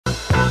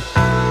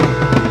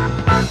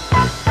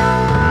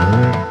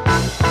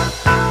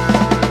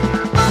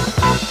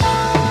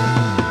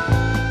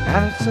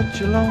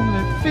such a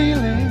lonely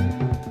feeling,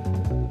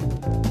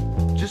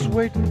 just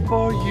waiting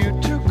for you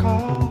to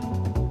call.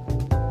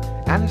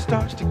 And it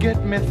starts to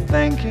get me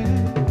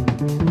thinking,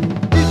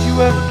 did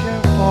you ever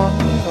care for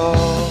me at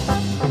all?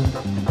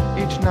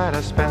 Each night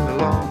I spend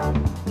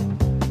alone,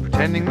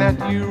 pretending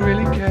that you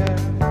really care.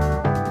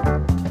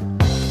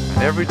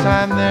 And every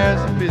time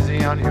there's a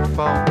busy on your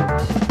phone,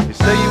 you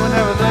say you were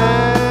never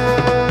there.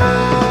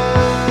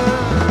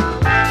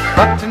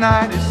 But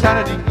tonight is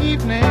Saturday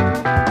evening,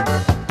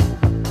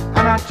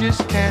 and I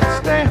just can't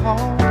stay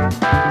home.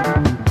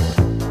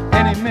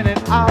 Any minute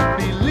I'll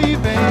be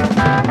leaving.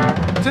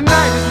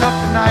 Tonight is not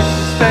the night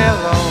to stay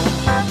alone.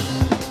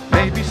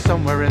 Maybe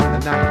somewhere in the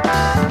night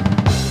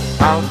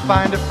I'll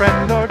find a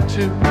friend or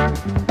two.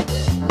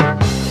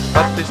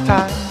 But this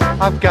time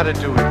I've got to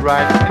do it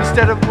right,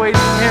 instead of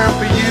waiting here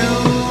for you.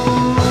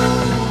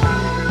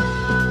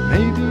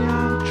 Maybe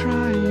I'll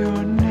try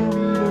your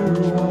number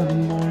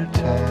one more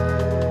time.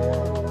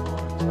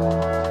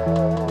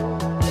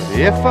 But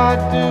if I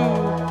do,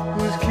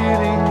 who's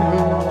kidding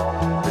who?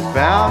 There's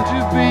bound to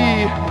be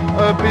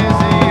a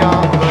busy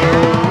on the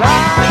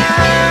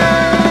line.